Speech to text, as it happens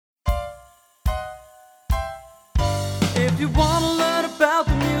you want to learn about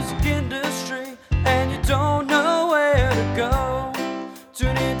the music industry and you don't know where to go,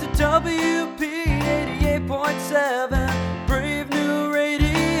 tune in to WP 88.7, Brave New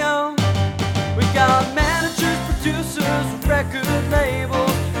Radio. We got managers, producers, record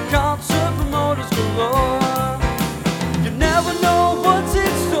labels, concert promoters galore. You never know what's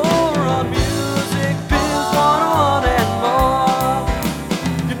in store on Music Biz 101 and more.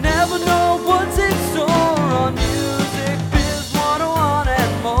 You never know what's in store on Music Biz 101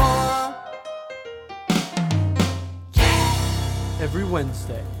 and more. Every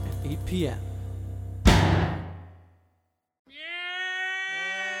Wednesday at 8 p.m.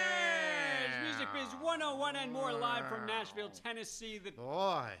 Music Biz 101 and more, live from Nashville, Tennessee, the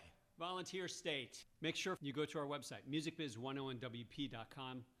volunteer state. Make sure you go to our website,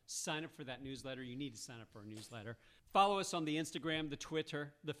 musicbiz101wp.com. Sign up for that newsletter. You need to sign up for our newsletter. Follow us on the Instagram, the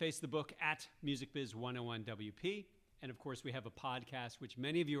Twitter, the Facebook at musicbiz101wp. And of course, we have a podcast, which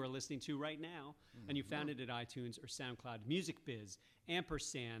many of you are listening to right now, and you found it at iTunes or SoundCloud. MusicBiz,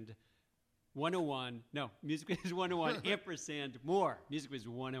 ampersand, 101, no, MusicBiz 101, ampersand, more. MusicBiz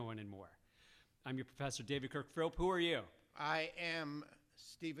 101 and more. I'm your professor, David Kirk Philp. Who are you? I am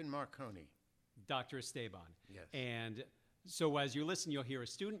Stephen Marconi. Dr. Esteban. Yes. And so as you listen, you'll hear a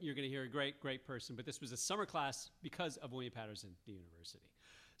student. You're going to hear a great, great person. But this was a summer class because of William Patterson, the university.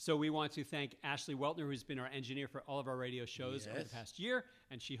 So we want to thank Ashley Weltner, who's been our engineer for all of our radio shows over the past year.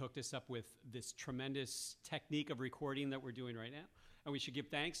 And she hooked us up with this tremendous technique of recording that we're doing right now. And we should give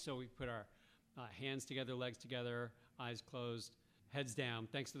thanks. So we put our hands together, legs together, eyes closed, heads down.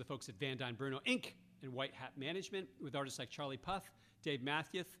 Thanks to the folks at Van Dyne Bruno Inc. and White Hat Management, with artists like Charlie Puth, Dave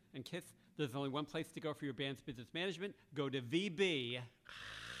Matthews, and Kith. There's only one place to go for your band's business management. Go to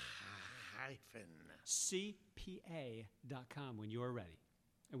vb-cpa.com when you are ready.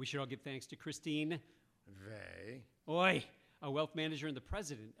 And we should all give thanks to Christine Vey. Oy, a wealth manager and the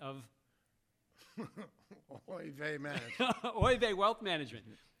president of Oy Vey Management. Oy Vey Wealth Management.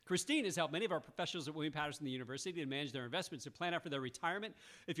 Christine has helped many of our professionals at William Patterson University to manage their investments and plan out for their retirement.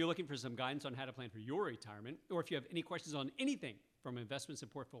 If you're looking for some guidance on how to plan for your retirement, or if you have any questions on anything from investments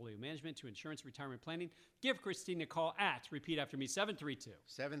and portfolio management to insurance retirement planning, give Christine a call at, repeat after me,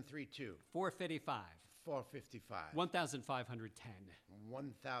 732 455 1510.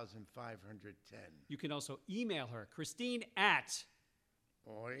 1510. You can also email her, Christine at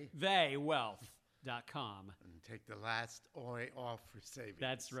Oy. veywealth.com. And take the last Oy off for savings.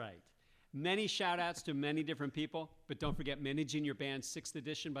 That's right. Many shout outs to many different people, but don't forget Managing Your Band's 6th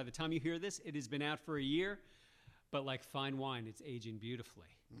edition. By the time you hear this, it has been out for a year, but like fine wine, it's aging beautifully.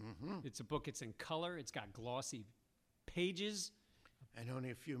 Mm-hmm. It's a book, it's in color, it's got glossy pages. And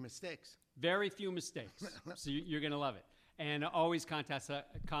only a few mistakes. Very few mistakes. So you're going to love it. And always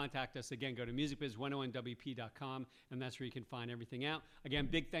contact us. Again, go to musicbiz101wp.com, and that's where you can find everything out. Again,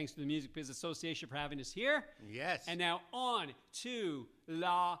 big thanks to the Music Biz Association for having us here. Yes. And now on to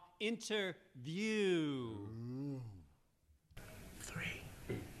la interview. 3,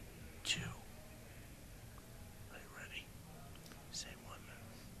 2. Are you ready? Say 1.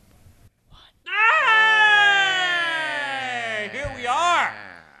 Hey! Here we are.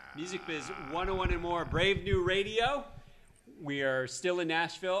 Music Biz 101 and more, Brave New Radio. We are still in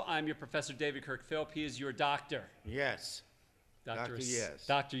Nashville. I'm your professor, David Kirk Philp. He is your doctor. Yes. Dr. Yes.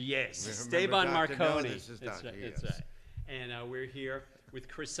 Dr. Yes. Remember Esteban Dr. Marconi. No, this is That's Dr. right. Yes. That's right. And we're here with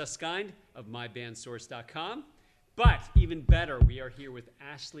Chris Susskind of mybandsource.com. But even better, we are here with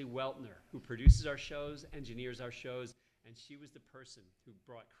Ashley Weltner, who produces our shows, engineers our shows, and she was the person who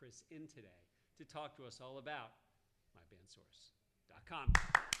brought Chris in today to talk to us all about mybandsource.com.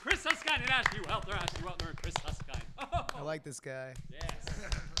 Chris Susskind and Ashley Weltner and Chris Susskind. Oh. I like this guy. Yes.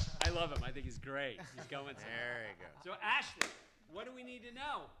 I love him. I think he's great. He's going somewhere. There you go. So, Ashley, what do we need to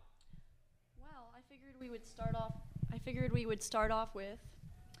know? Well, I figured we would start off with,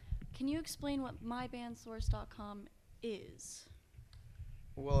 can you explain what mybandsource.com is?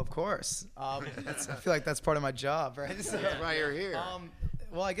 Well, of course. I feel like that's part of my job, right? So, That's why you're here.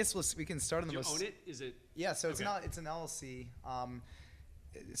 well, I guess we can start on the Do you most. own it? Is it? Yeah, so Okay. it's an LLC.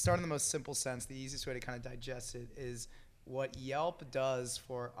 Start in the most simple sense. The easiest way to kind of digest it is what Yelp does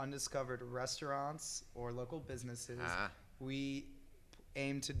for undiscovered restaurants or local businesses. We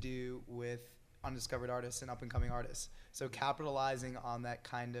aim to do with undiscovered artists and up-and-coming artists. So capitalizing on that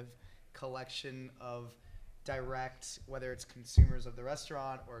kind of collection of direct, whether it's consumers of the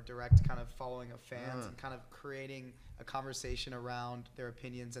restaurant or direct kind of following of fans, and kind of creating a conversation around their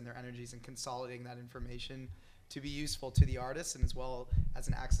opinions and their energies and consolidating that information to be useful to the artists, and as well as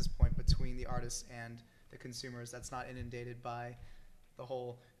an access point between the artists and the consumers that's not inundated by the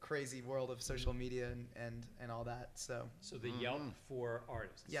whole crazy world of social media and all that. So the Yelp for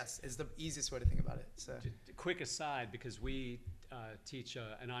artists. yes, is the easiest way to think about it. So Quick aside, because we teach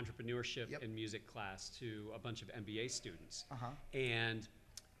an entrepreneurship Yep. and music class to a bunch of MBA students. Uh-huh. And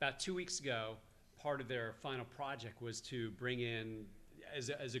about 2 weeks ago, part of their final project was to bring in, as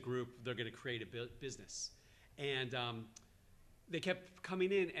a group, they're going to create a business. And they kept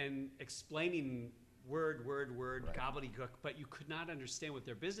coming in and explaining word, Right. gobbledygook, but you could not understand what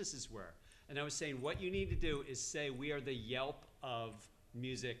their businesses were. And I was saying, what you need to do is say, we are the Yelp of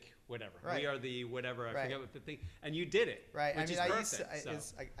music, whatever. Right. We are the whatever, I Right. forget what the thing, and you did it. right. Which I mean, is I perfect, used to,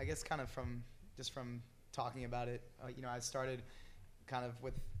 so. I guess kind of from talking about it, I started kind of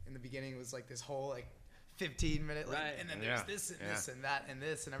with, in the beginning, it was like this whole like 15-minute, like, Right. and then Yeah. there's this and Yeah. this and that and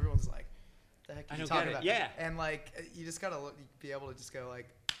this, and everyone's like, the heck I are you don't talking get it. about? Yeah. And like, you just gotta be able to just go like,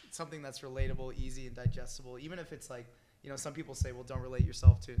 something that's relatable, easy, and digestible, even if it's like, some people say, well, don't relate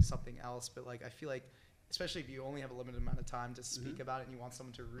yourself to something else, but like, I feel like, especially if you only have a limited amount of time to speak about it and you want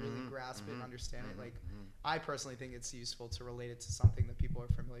someone to really grasp it and understand it, like, I personally think it's useful to relate it to something that people are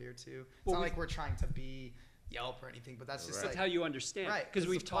familiar to. It's Well, not like we're trying to be Yelp or anything, but that's just Right. That's like, how you understand. Right, Because 'cause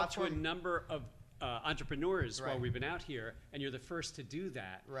we've the talked to a platform- number of entrepreneurs while Right. we've been out here, and you're the first to do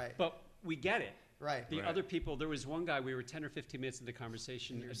that. Right. But we get it. right. The Right. other people, there was one guy, we were 10 or 15 minutes into the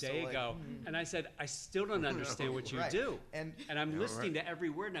conversation And you're a still day like, ago, and I said, I still don't understand what you Right. do. And I'm Yeah, listening right. to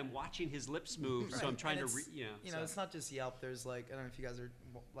every word, and I'm watching his lips move, so Right. I'm trying And to, it's, so. it's not just Yelp. There's like, I don't know if you guys are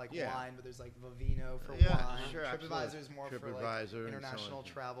like Yeah. wine, but there's like Vivino for Yeah, wine. sure, TripAdvisor absolutely. is more for TripAdvisor like and so international on.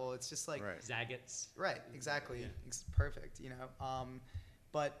 travel. It's just like, Right. Zagat's. right, exactly. Yeah. It's perfect,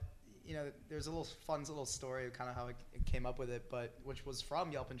 but there's a fun little story of kind of how it came up with it, but which was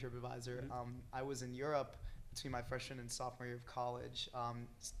from Yelp and TripAdvisor. I was in Europe between my freshman and sophomore year of college,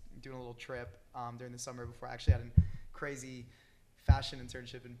 doing a little trip during the summer before I actually had a crazy fashion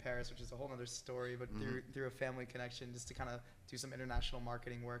internship in Paris, which is a whole other story, but through a family connection, just to kind of do some international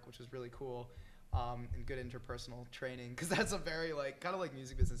marketing work, which was really cool, and good interpersonal training, because that's a very like kind of like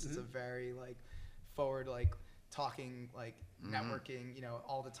music business. It's a very like forward like talking like networking,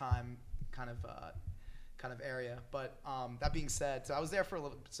 all the time kind of area. But that being said, so I was there for a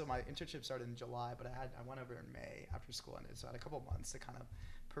little. So my internship started in July, but I went over in May after school ended, so I had a couple of months to kind of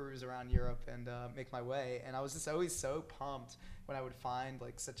peruse around Europe and make my way. And I was just always so pumped when I would find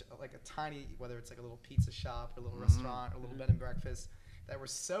like such like a tiny, whether it's like a little pizza shop or a little restaurant or a little bed and breakfast that were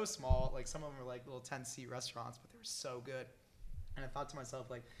so small. Like some of them were like little 10-seat restaurants, but they were so good. And I thought to myself,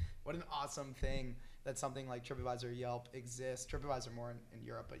 like, what an awesome thing that something like TripAdvisor or Yelp exists. TripAdvisor more in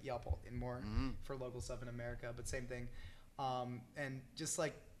Europe, but Yelp in more for local stuff in America. But same thing. And just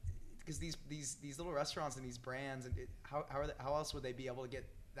like, because these little restaurants and these brands, and how else would they be able to get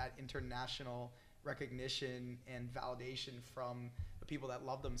that international recognition and validation from the people that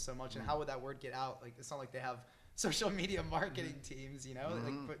love them so much? And how would that word get out? Like, it's not like they have social media marketing teams,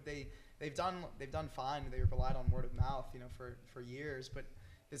 like, but they've done fine. They relied on word of mouth, for years. But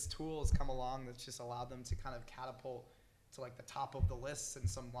this tool has come along that's just allowed them to kind of catapult to like the top of the lists in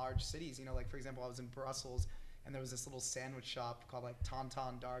some large cities. Like, for example, I was in Brussels and there was this little sandwich shop called like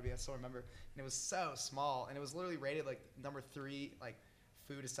Tonton Darby. I still remember, and it was so small, and it was literally rated like number 3 like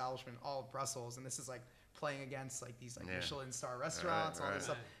food establishment in all of Brussels. And this is like playing against like these like Michelin star restaurants, all this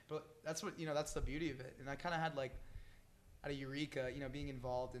stuff. But that's what that's the beauty of it. And I kind of had like at a eureka, being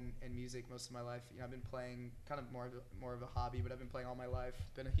involved in music most of my life. I've been playing kind of more of a hobby, but I've been playing all my life.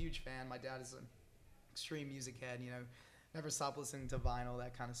 Been a huge fan. My dad is an extreme music head. Never stopped listening to vinyl,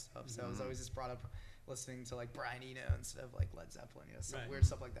 that kind of stuff. So I was always just brought up listening to like Brian Eno instead of like Led Zeppelin, some weird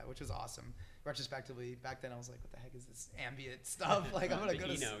stuff like that, which was awesome. Retrospectively, back then I was like, what the heck is this ambient stuff? Like I'm gonna go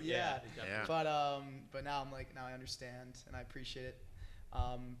to Eno, Yeah. But now I'm like, now I understand and I appreciate it.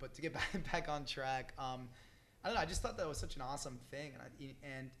 But to get back on track, I don't know. I just thought that was such an awesome thing,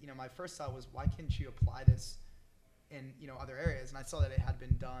 and my first thought was, why can't you apply this in other areas? And I saw that it had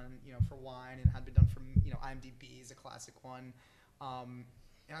been done for wine and had been done for IMDb is a classic one, and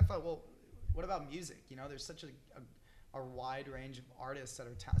I thought, well, what about music? There's such a wide range of artists that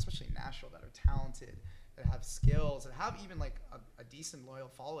are especially in Nashville, that are talented, that have skills, that have even like a decent loyal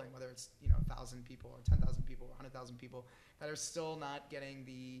following, whether it's 1,000 people or 10,000 people or 100,000 people, that are still not getting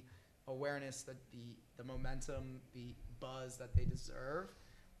the awareness, that the momentum, the buzz that they deserve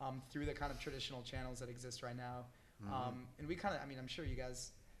through the kind of traditional channels that exist right now. And we kind of, I'm sure you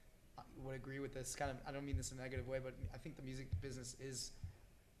guys would agree with this. Kind of, I don't mean this in a negative way, but I think the music business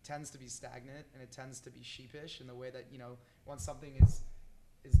tends to be stagnant, and it tends to be sheepish in the way that once something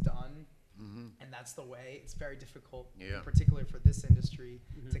is done, and that's the way, it's very difficult, in particular for this industry,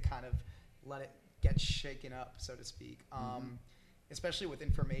 to kind of let it get shaken up, so to speak. especially with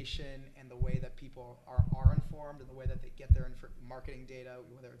information and the way that people are informed and the way that they get their marketing data,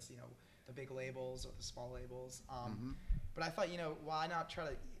 whether it's, the big labels or the small labels. But I thought, why not try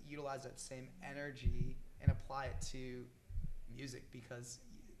to utilize that same energy and apply it to music, because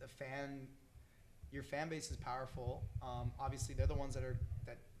your fan base is powerful. Obviously, they're the ones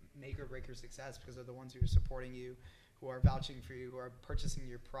that make or break your success, because they're the ones who are supporting you, who are vouching for you, who are purchasing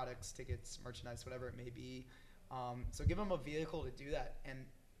your products, tickets, merchandise, whatever it may be. So give them a vehicle to do that, and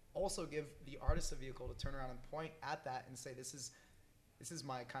also give the artist a vehicle to turn around and point at that and say, this is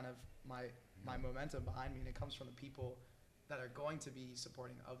my kind of my momentum behind me, and it comes from the people that are going to be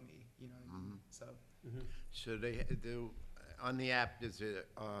supporting of me. You know what I mean? So. So they do on the app. Is it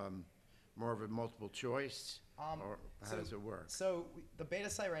more of a multiple choice, or how does it work? So the beta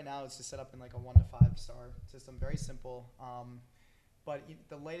site right now is just set up in like a 1 to 5 star system, very simple. But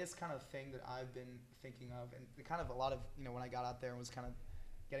the latest kind of thing that I've been thinking of, and the kind of a lot of, when I got out there and was kind of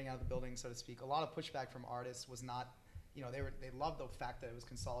getting out of the building, so to speak, a lot of pushback from artists was not, they loved the fact that it was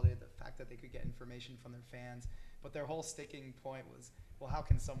consolidated, the fact that they could get information from their fans, but their whole sticking point was, well, how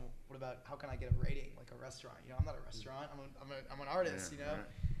can I get a rating like a restaurant? I'm not a restaurant. I'm an artist.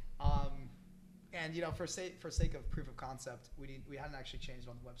 Right. And for sake of proof of concept, we hadn't actually changed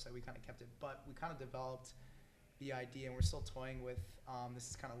it on the website. We kind of kept it, but we kind of developed the idea, and we're still toying with. This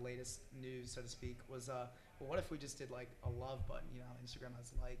is kind of latest news, so to speak. Was well, what if we just did like a love button? Instagram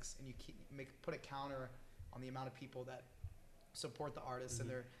has likes, and you put a counter on the amount of people that support the artist, and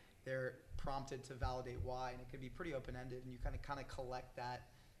they're prompted to validate why, and it could be pretty open-ended, and you kind of collect that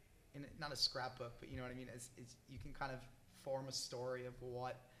in not a scrapbook, but you know what I mean. It's you can kind of form a story of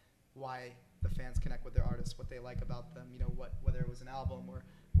why the fans connect with their artists, what they like about them, whether it was an album or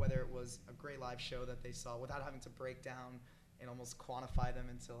whether it was a great live show that they saw, without having to break down and almost quantify them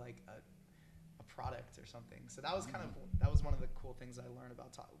into like a product or something. So that was that was one of the cool things I learned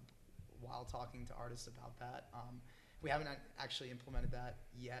about while talking to artists about that. We haven't actually implemented that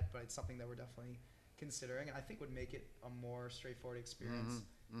yet, but it's something that we're definitely considering, and I think would make it a more straightforward experience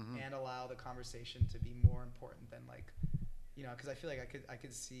and allow the conversation to be more important than like, because I feel like I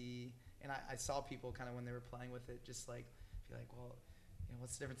could see, and I saw people kind of when they were playing with it, just like feel like, well,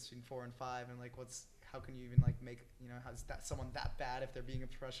 what's the difference between 4 and 5, and like how can you even like make, how's that someone that bad if they're being a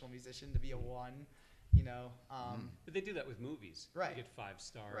professional musician to be a 1? But they do that with movies. Right. You get 5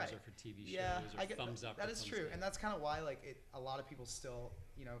 stars, Right. or for TV shows, or thumbs up. That or is thumbs true, down. and that's kind of why a lot of people still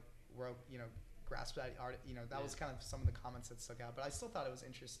grasp that art. That was kind of some of the comments that stuck out, but I still thought it was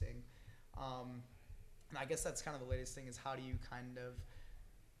interesting. And I guess that's kind of the latest thing, is how do you kind of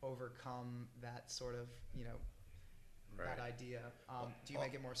overcome that sort of that idea? Do you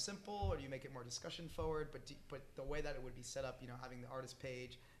make it more simple, or do you make it more discussion forward? But the way that it would be set up, having the artist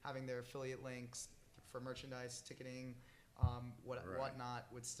page, having their affiliate links for merchandise, ticketing, whatnot,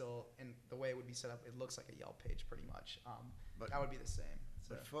 would still, and the way it would be set up, it looks like a Yelp page pretty much. But that would be the same.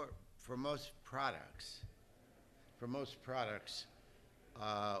 So. But for most products,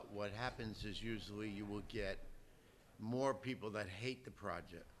 what happens is usually you will get more people that hate the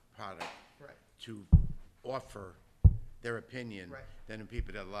product Right. to offer their opinion than the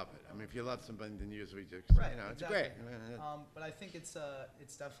people that love it. I mean, if you love something, then usually just it's exactly. great. But I think it's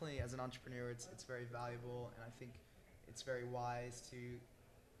definitely, as an entrepreneur, it's very valuable, and I think it's very wise to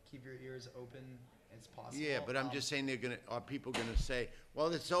keep your ears open as possible. Yeah, but I'm just saying, are people gonna say,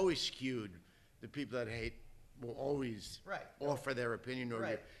 well, it's always skewed. The people that hate will always offer their opinion,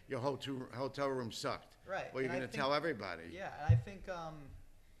 or your hotel room sucked. Right. Well, you're going to tell everybody. Yeah, and I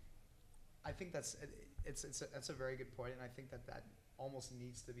think that's a very good point, and I think that almost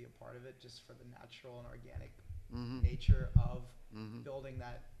needs to be a part of it, just for the natural and organic nature of building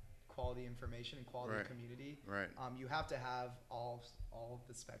that quality information and quality community. Right. You have to have all of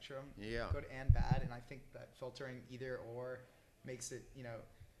the spectrum, good and bad, and I think that filtering either or makes it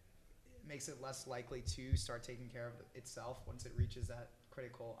less likely to start taking care of itself once it reaches that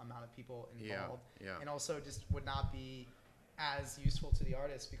critical amount of people involved. And also just would not be as useful to the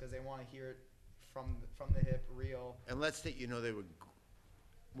artist, because they want to hear it from the hip, real. And let's say, they would,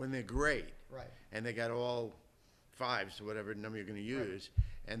 when they're great, and they got all 5s or whatever number you're going to use,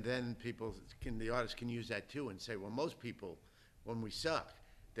 and then the artists can use that too and say, well, most people, when we suck,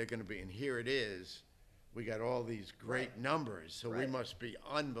 they're going to be, and here it is, we got all these great numbers, so we must be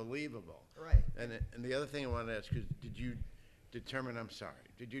unbelievable. Right. And the other thing I wanted to ask is, did you determine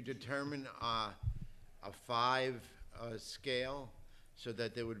a 5 scale so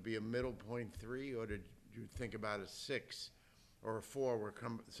that there would be a middle point 3, or did you think about a 6 or a 4 where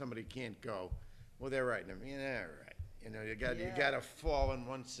somebody can't go, well, they're right. I mean, right. You got to fall on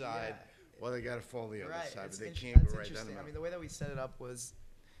one side Well, they got to fall the other Right. side, It's but they int- can't that's go right down interesting. the I mean, middle. the way that we set it up was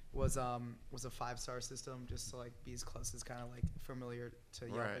a 5-star system, just to like be as close as kind of like familiar to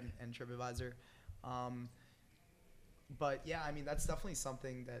Yelp Right. and TripAdvisor. But yeah, I mean, that's definitely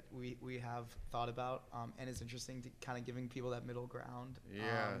something that we have thought about, and it's interesting to kind of giving people that middle ground.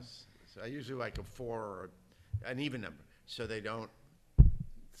 Yes. So I usually like a 4 or an even number, so they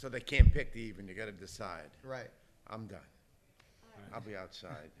can't pick the even. You got to decide. Right. I'm done. I'll be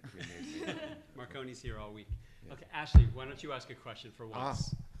outside if you need me. Marconi's here all week. Yeah. Okay, Ashley, why don't you ask a question for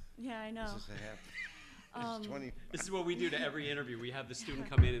once? Yeah, I know. This is a half. This is 20. This is what we do to every interview. We have the student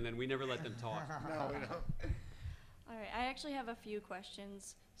come in and then we never let them talk. No, we don't. All right, I actually have a few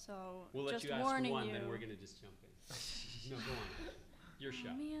questions, so We'll let just you ask warning one, you. then we're going to just jump in. No, go on. Your show.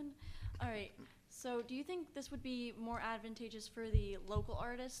 Oh, man. All right. So, do you think this would be more advantageous for the local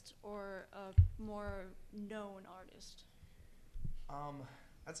artist or a more known artist?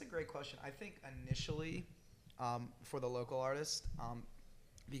 That's a great question. I think initially, for the local artist,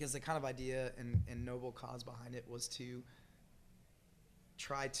 because the kind of idea and noble cause behind it was to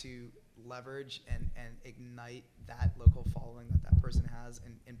try to leverage and ignite that local following that person has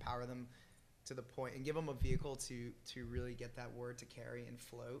and empower them to the point and give them a vehicle to really get that word to carry and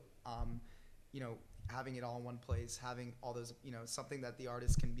float. Having it all in one place, having all those, something that the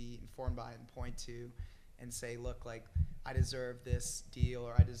artist can be informed by and point to and say, look, like, I deserve this deal,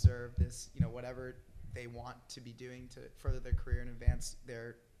 or I deserve this, whatever they want to be doing to further their career and advance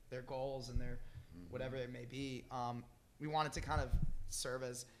their goals and their whatever it may be. We wanted to kind of serve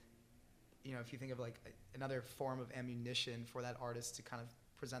as, if you think of like another form of ammunition for that artist to kind of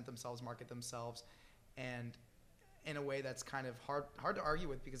present themselves, market themselves, and in a way that's kind of hard to argue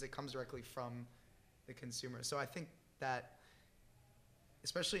with because it comes directly from the consumer. So I think that,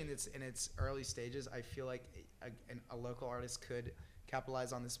 especially in its early stages, I feel like a local artist could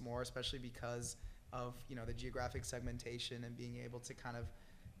capitalize on this more, especially because of the geographic segmentation and being able to kind of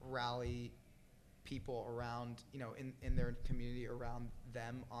rally people around in their community around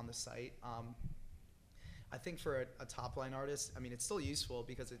them on the site. I think for a top line artist, I mean, it's still useful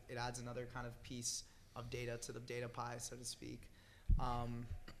because it adds another kind of piece of data to the data pie, so to speak.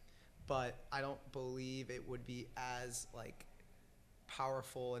 But I don't believe it would be as like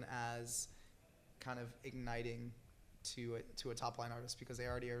powerful and as kind of igniting to a top line artist because they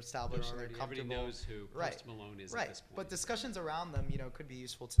already are established and they're comfortable. Everybody knows who Post Malone is at this point. But discussions around them, could be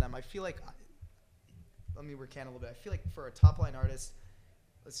useful to them. I feel like, let me recant a little bit. I feel like for a top line artist,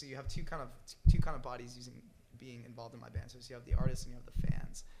 let's see, you have two kind of bodies being involved in my band. So you have the artists and you have the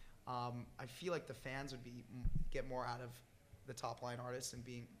fans. I feel like the fans would get more out of the top line artists and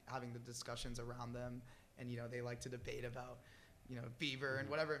having the discussions around them, and they like to debate about Bieber and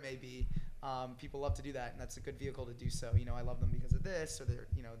whatever it may be. People love to do that, and that's a good vehicle to do so. I love them because of this, or they're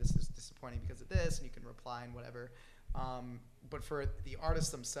this is disappointing because of this, and you can reply and whatever. But for the artists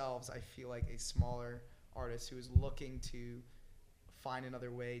themselves, I feel like a smaller artist who is looking to find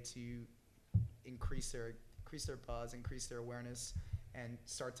another way to increase their buzz, increase their awareness, and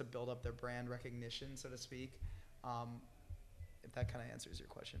start to build up their brand recognition, so to speak. If that kind of answers your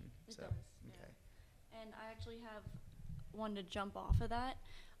question. It So, does, yeah. okay. And I actually have one to jump off of that.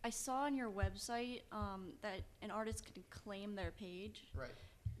 I saw on your website that an artist can claim their page. Right.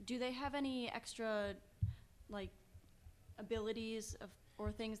 Do they have any extra, like, abilities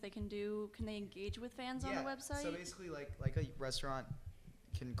or things they can do? Can they engage with fans on the website? So basically, like a restaurant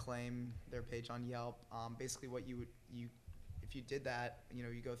can claim their page on Yelp. Basically, what if you did that,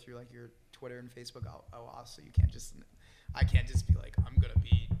 you go through like your Twitter and Facebook. So I can't just be like, I'm gonna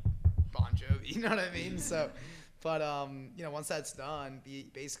be Bon Jovi. You know what I mean? So, but once that's done,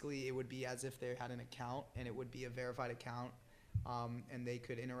 basically it would be as if they had an account, and it would be a verified account, and they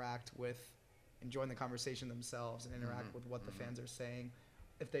could interact with and join the conversation themselves and interact with what the fans are saying,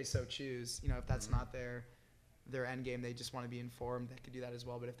 if they so choose. If that's not their end game, they just want to be informed, they could do that as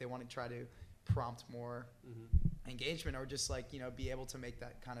well. But if they want to try to prompt more engagement, or just like be able to make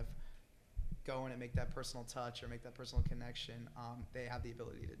that kind of go in and make that personal touch or make that personal connection, they have the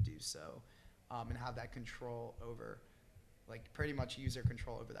ability to do so, and have that control over, like, pretty much user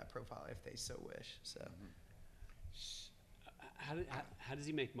control over that profile if they so wish. So How does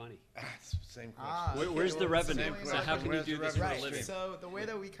he make money? Same question. Where's the revenue? Same So how can you Where's do the this for a revenue? living? So the way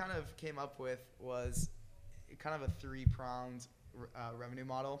that we kind of came up with was kind of a 3-pronged revenue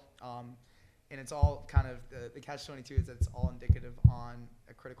model. And it's all kind of, the catch-22 is that it's all indicative on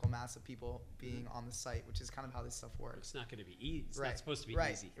a critical mass of people being on the site, which is kind of how this stuff works. It's not going to be easy. It's Right. not supposed to be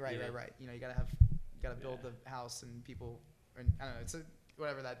Right. easy. Right. you know? You gotta build the house and people, and I don't know,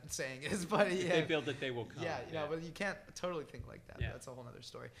 whatever that saying is. But If they build it, they will come. Yeah, but you can't totally think like that. Yeah. That's a whole other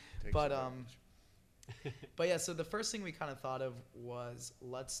story. Takes But away. but yeah, so the first thing we kind of thought of was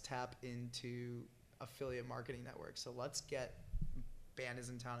let's tap into affiliate marketing networks. So let's get Band is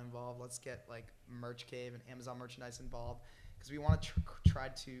in Town involved. Let's get like Merch Cave and Amazon Merchandise involved, because we want to try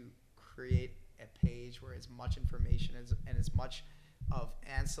to create a page where as much information and as much of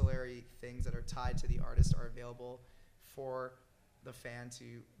ancillary things that are tied to the artist are available for the fan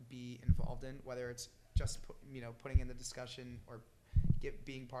to be involved in, whether it's just putting in the discussion or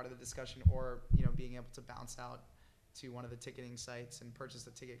being part of the discussion, or being able to bounce out to one of the ticketing sites and purchase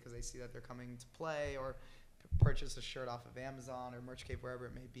the ticket because they see that they're coming to play, or purchase a shirt off of Amazon or Merch Cave, wherever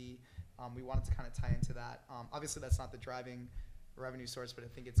it may be. We wanted to kind of tie into that. Obviously, that's not the driving revenue source, but I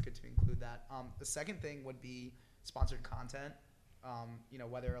think it's good to include that. The second thing would be sponsored content.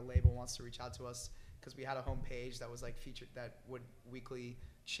 Whether a label wants to reach out to us, because we had a homepage that was like featured, that would weekly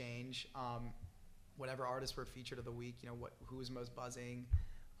change. Whatever artists were featured of the week, who was most buzzing,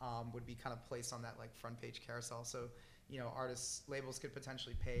 would be kind of placed on that like front page carousel. So, labels could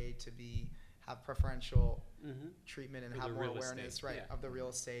potentially pay to have preferential treatment and For have the more real awareness, estate, right, yeah. of the real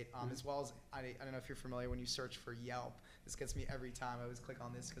estate, as well as I don't know if you're familiar when you search for Yelp. This gets me every time. I always click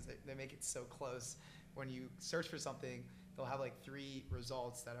on this because they make it so close. When you search for something, they'll have like 3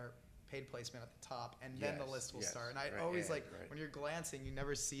 results that are paid placement at the top, and then the list will start. And I always when you're glancing, you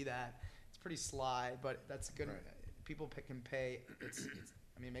never see that. It's pretty sly, but that's good. Right. People can pay.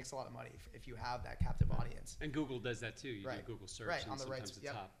 It makes a lot of money if you have that captive audience. And Google does that too. You Right. do Google search, Right, and on the right, sometimes it's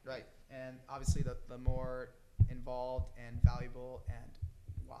yep, top. right. And obviously, the more involved and valuable and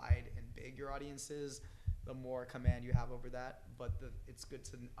wide and big your audience is, the more command you have over that. But it's good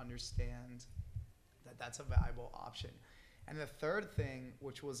to understand that that's a valuable option. And the third thing,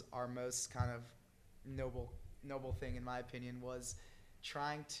 which was our most kind of noble thing in my opinion, was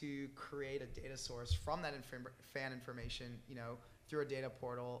trying to create a data source from that fan information, through a data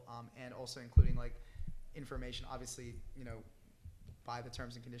portal, and also including like information, obviously, by the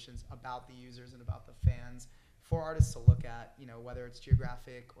terms and conditions about the users and about the fans, for artists to look at, whether it's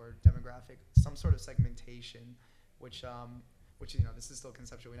geographic or demographic, some sort of segmentation, which this is still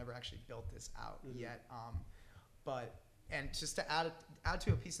conceptual. We never actually built this out yet. And just to add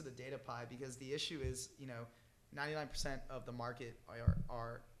to a piece of the data pie, because the issue is, 99% of the market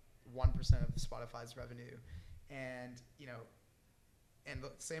are 1% of Spotify's revenue, and and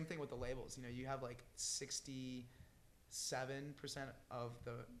the same thing with the labels. You have like 67% of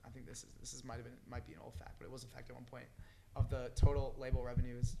the, I think this might be an old fact, but it was a fact at one point, of the total label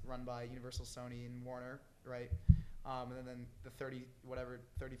revenue is run by Universal, Sony, and Warner, right? And then the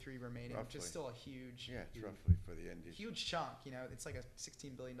 33 remaining, which is still a huge, roughly for the end. Huge chunk. It's like a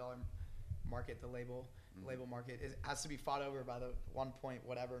 $16 billion market. The label market has to be fought over by the 1 point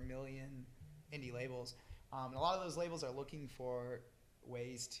whatever million indie labels. And a lot of those labels are looking for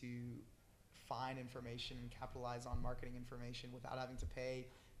ways to find information and capitalize on marketing information without having to pay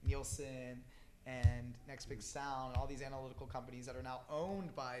Nielsen and Next Big Sound and all these analytical companies that are now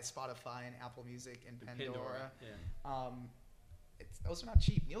owned by Spotify and Apple Music and Pandora. Those are not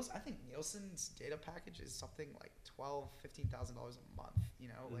cheap. I think Nielsen's data package is something like $12,000-$15,000 a month.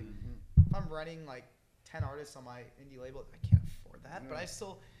 Like if I'm running like 10 artists on my indie label, I can't afford that. No. But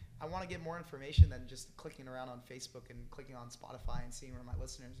I want to get more information than just clicking around on Facebook and clicking on Spotify and seeing where my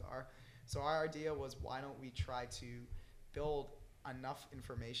listeners are. So our idea was, why don't we try to build enough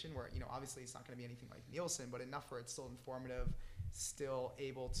information where, obviously it's not going to be anything like Nielsen, but enough where it's still informative, still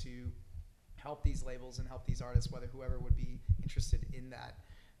able to help these labels and help these artists, whoever would be interested in that,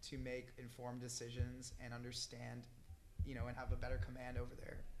 to make informed decisions and understand, and have a better command over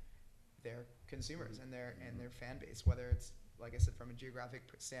their consumers and their fan base, whether it's, like I said, from a geographic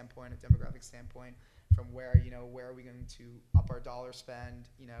standpoint, a demographic standpoint, from where are we going to up our dollar spend,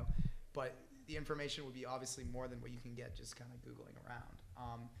 but the information would be obviously more than what you can get just kind of Googling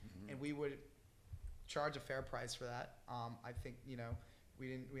around. And we would charge a fair price for that. I think,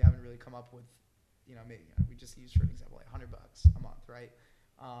 we haven't really come up with, maybe, we just used, for an example, like $100 a month, right?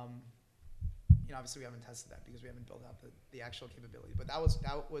 Obviously we haven't tested that because we haven't built out the actual capability, but that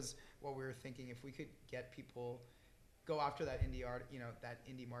was what we were thinking. If we could get people go after that indie art, that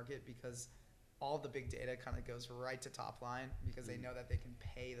indie market, because all the big data kind of goes right to top line, because they know that they can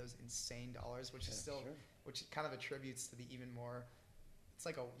pay those insane dollars, which is still, which kind of attributes to the even more, it's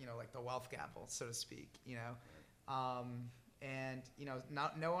like like the wealth gap, so to speak, and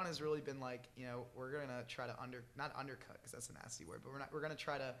no one has really been like, we're gonna try to not undercut, because that's a nasty word, but we're gonna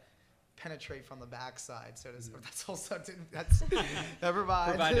try to penetrate from the backside, so to speak. That's also never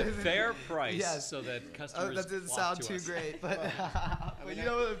mind. Provide a fair price, so that customers that didn't sound too great, but Well, you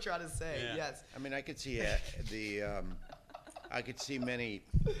know what I'm trying to say. Yeah. Yes. I mean, I could see I could see many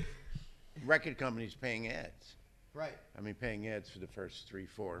record companies paying ads. Right. I mean, paying ads for the first 3,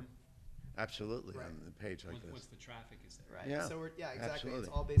 4, absolutely, Right. on the page like Once this. the traffic is there. Right. Yeah, So exactly. absolutely. It's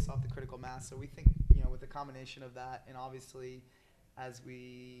all based off the critical mass. So we think, with the combination of that, and obviously, as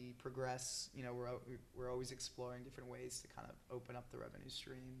we progress, we're always exploring different ways to kind of open up the revenue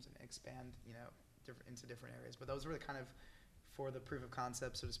streams and expand, into different areas. But those were the kind of, for the proof of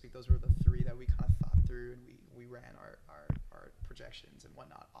concept, so to speak, those were the 3 that we kind of thought through, and we ran our projections and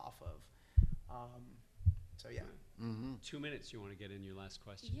whatnot off of. So yeah. 2 minutes. You want to get in your last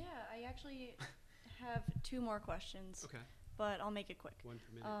question? Yeah, I actually have 2 more questions. Okay. But I'll make it quick. 1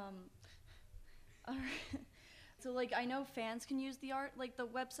 per minute. All right. So, I know fans can use the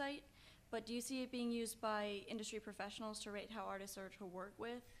website, but do you see it being used by industry professionals to rate how artists are to work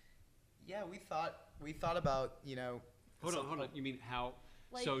with? Yeah, we thought about, Hold on. You mean how?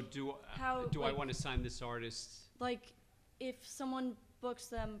 So do I want to sign this artist? Like, if someone books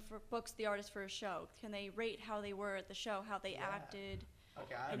the artist for a show, can they rate how they were at the show, how they acted?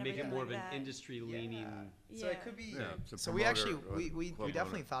 Okay. And make it everything more like of an that. industry-leaning. So it could be. Yeah, it's a So we promoter actually or we club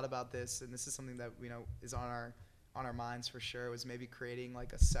definitely owner. thought about this, and this is something that is on our minds for sure. Was maybe creating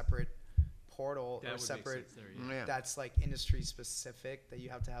like a separate portal That or would separate make sense there, Yeah. that's like industry specific, that you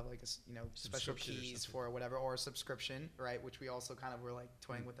have to have like special Subscription or keys something. for whatever, or a subscription, right? Which we also kind of were like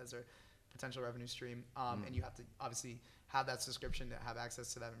toying with as a potential revenue stream. And you have to obviously have that subscription to have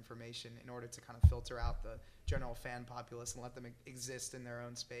access to that information in order to kind of filter out the general fan populace and let them exist in their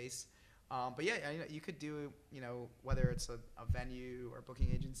own space. But yeah, you could do, whether it's a venue or booking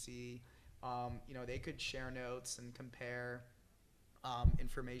agency, they could share notes and compare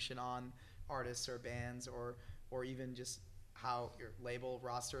information on artists or bands, or even just how your label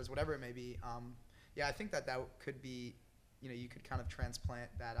rosters, whatever it may be. Yeah, I think that could be, you could kind of transplant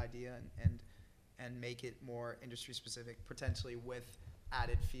that idea and make it more industry specific, potentially with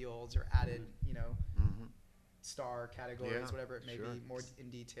added fields or added, star categories, Yeah, whatever it may sure. be, more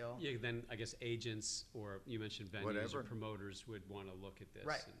in detail. Yeah, then I guess agents, or you mentioned venues Whatever. or promoters, would want to look at this.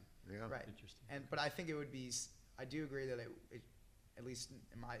 Right. And Yeah. Right. Interesting. But I think it would be. I do agree that it at least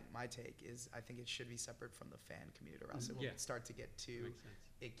in my take is, I think it should be separate from the fan community, or else it will Yeah. start to get too Makes sense.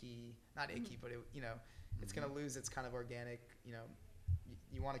 icky. Not icky, but it's going to lose its kind of organic.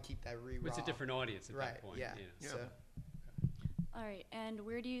 You want to keep that But it's a different audience at right? that point. Yeah. Yeah. So All right, and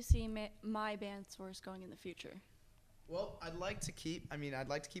where do you see my band source going in the future? well, I'd like to keep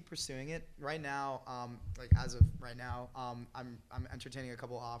pursuing it. Right now, as of right now, I'm entertaining a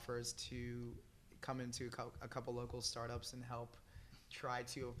couple offers to come into a couple local startups and help try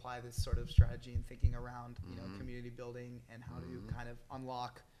to apply this sort of strategy and thinking around community building and how to kind of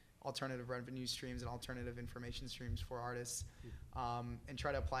unlock alternative revenue streams and alternative information streams for artists, and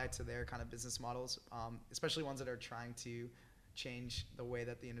try to apply it to their kind of business models, especially ones that are trying to change the way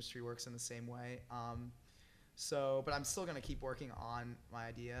that the industry works in the same way. But I'm still going to keep working on my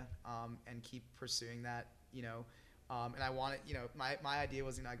idea, and keep pursuing that, and I want it, my idea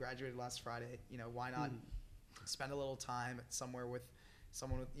was, I graduated last Friday, why not spend a little time somewhere with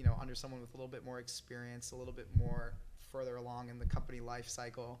someone with, under someone with a little bit more experience, a little bit more further along in the company life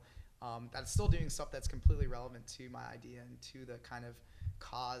cycle, that's still doing stuff that's completely relevant to my idea and to the kind of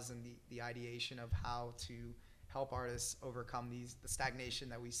cause and the ideation of how to help artists overcome the stagnation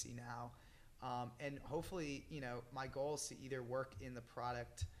that we see now. And hopefully, my goal is to either work in the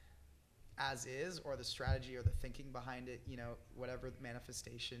product as is, or the strategy or the thinking behind it, whatever the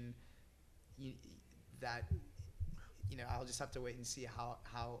manifestation that, I'll just have to wait and see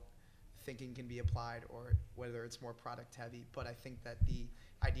how thinking can be applied, or whether it's more product heavy. But I think that the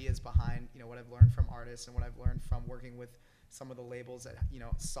ideas behind, what I've learned from artists and what I've learned from working with some of the labels that,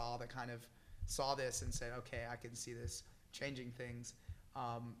 saw this and said, okay, I can see this changing things.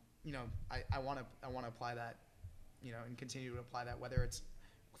 I want to apply that, and continue to apply that, whether it's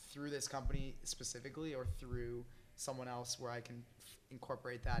through this company specifically or through someone else, where I can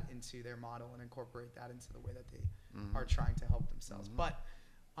incorporate that into their model and incorporate that into the way that they are trying to help themselves. But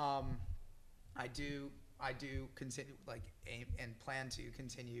I do continue, aim and plan to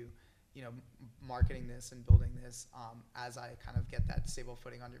continue, marketing this and building this, as I kind of get that stable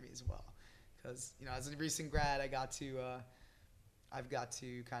footing under me as well. Because, as a recent grad, I'd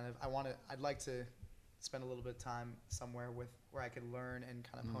like to spend a little bit of time somewhere where I could learn and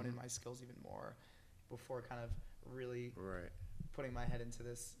kind of hone in my skills even more before kind of really putting my head into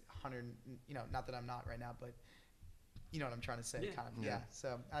this 100, not that I'm not right now, but you know what I'm trying to say,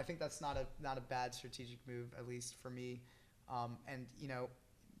 So I think that's not a bad strategic move, at least for me. And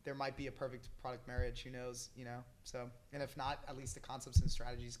there might be a perfect product marriage. Who knows? So, and if not, at least the concepts and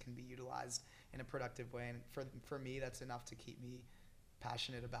strategies can be utilized in a productive way. And for me, that's enough to keep me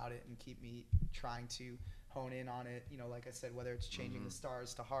passionate about it and keep me trying to hone in on it. Like I said, whether it's changing the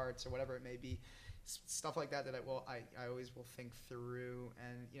stars to hearts or whatever it may be, stuff like that I always will think through.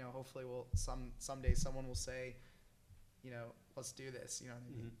 And hopefully someday someone will say, let's do this. You know what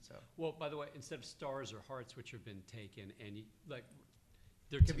I mean? So. Well, by the way, instead of stars or hearts, which have been taken, and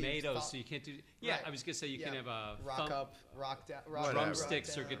they're tomatoes, so you can't do. Yeah, right. I was gonna say you can have a rock up, rock down,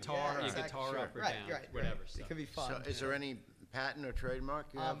 drumsticks or guitar, exactly. guitar up or down, whatever. Right. So. It could be fun. So, is there any patent or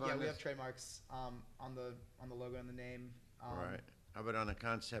trademark you have on we this? have trademarks on the logo and the name. Right. How about on the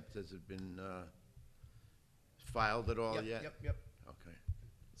concept? Has it been filed at all yet? Yep. Okay.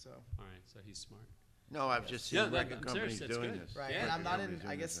 So. All right. So he's smart. No, I've just seen record companies doing this. Right, Yeah. and I'm not in.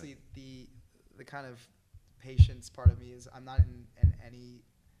 I guess the kind of patience part of me is I'm not in any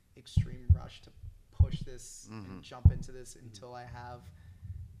extreme rush to push this and jump into this until I have,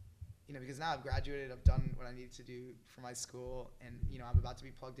 because now I've graduated, I've done what I needed to do for my school, and I'm about to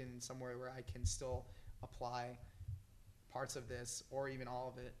be plugged in somewhere where I can still apply parts of this or even all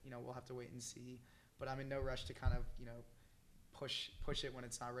of it. We'll have to wait and see, but I'm in no rush to kind of push it when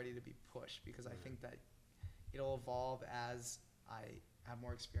it's not ready to be pushed, because I think that it'll evolve as I have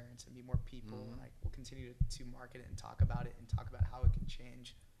more experience and meet more people, and I will continue to market it and talk about how it can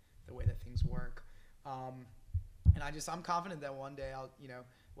change the way that things work. And I'm confident that one day I'll,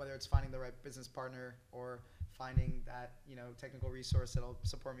 whether it's finding the right business partner or finding that, technical resource that'll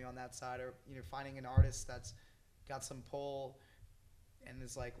support me on that side, or, finding an artist that's got some pull and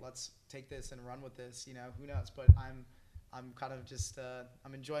is like, let's take this and run with this, who knows? But I'm kind of just,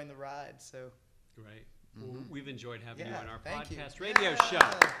 I'm enjoying the ride, so. Great. Well, we've enjoyed having you on our thank podcast you. radio show.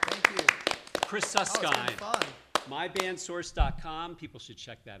 Thank you. Chris Susskind. It's been fun. MyBandSource.com. People should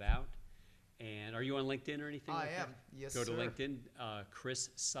check that out. And are you on LinkedIn or anything? I am. Yes, Go to sir. LinkedIn, Chris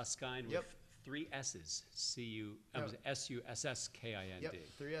Susskind with 3 S's. Susskind. Yep,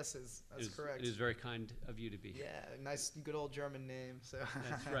 3 S's. That's correct. It is very kind of you to be here. Yeah, nice, good old German name. So.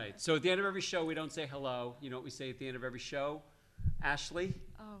 That's right. So at the end of every show, we don't say hello. You know what we say at the end of every show? Ashley?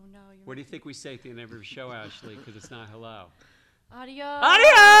 Oh, no. What do you think we say at the end of every show, Ashley? Because it's not hello. Adios.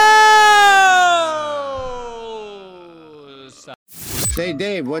 Adios! Say,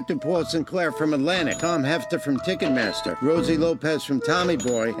 Dave, what do Paul Sinclair from Atlantic, Tom Hefter from Ticketmaster, Rosie Lopez from Tommy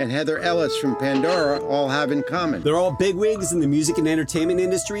Boy, and Heather Ellis from Pandora all have in common? They're all bigwigs in the music and entertainment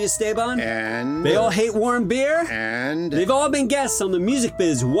industry, Esteban. And? They all hate warm beer. And? They've all been guests on the Music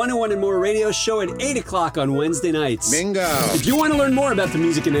Biz 101 and More radio show at 8 o'clock on Wednesday nights. Bingo! If you want to learn more about the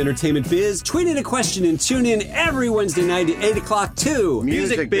music and entertainment biz, tweet in a question and tune in every Wednesday night at 8 o'clock to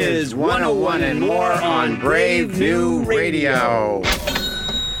Music Biz 101 and More on Brave New Radio.